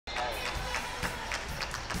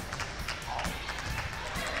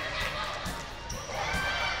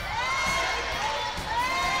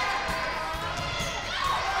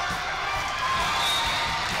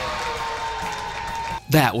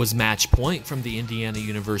That was match point from the Indiana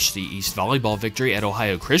University East volleyball victory at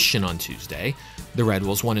Ohio Christian on Tuesday. The Red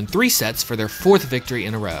Wolves won in 3 sets for their 4th victory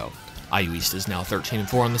in a row. IU East is now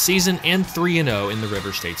 13-4 on the season and 3-0 in the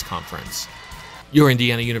River States Conference. Your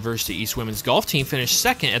Indiana University East women's golf team finished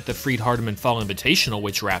second at the Freed-Hardeman Fall Invitational,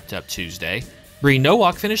 which wrapped up Tuesday. Bree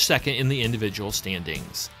Nowak finished second in the individual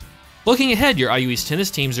standings. Looking ahead, your IU East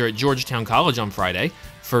tennis teams are at Georgetown College on Friday.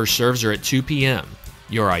 First serves are at 2 p.m.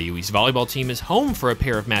 Your IU East volleyball team is home for a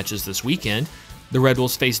pair of matches this weekend. The Red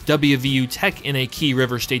Wolves face WVU Tech in a key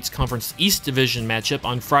River States Conference East Division matchup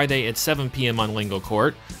on Friday at 7 p.m. on Lingle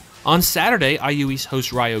Court. On Saturday, IU East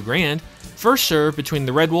hosts Rio Grande. First serve between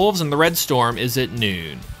the Red Wolves and the Red Storm is at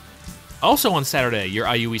noon. Also on Saturday,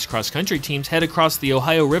 your IU East cross-country teams head across the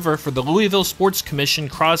Ohio River for the Louisville Sports Commission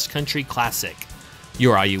Cross Country Classic.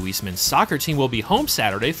 Your IU East men's soccer team will be home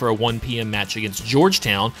Saturday for a 1 p.m. match against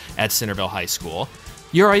Georgetown at Centerville High School.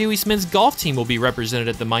 Your IU East men's golf team will be represented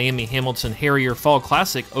at the Miami-Hamilton Harrier Fall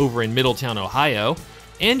Classic over in Middletown, Ohio.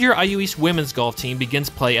 And your IU East women's golf team begins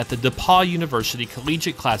play at the DePauw University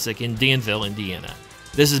Collegiate Classic in Danville, Indiana.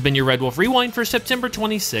 This has been your Red Wolf Rewind for September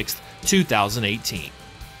 26, 2018.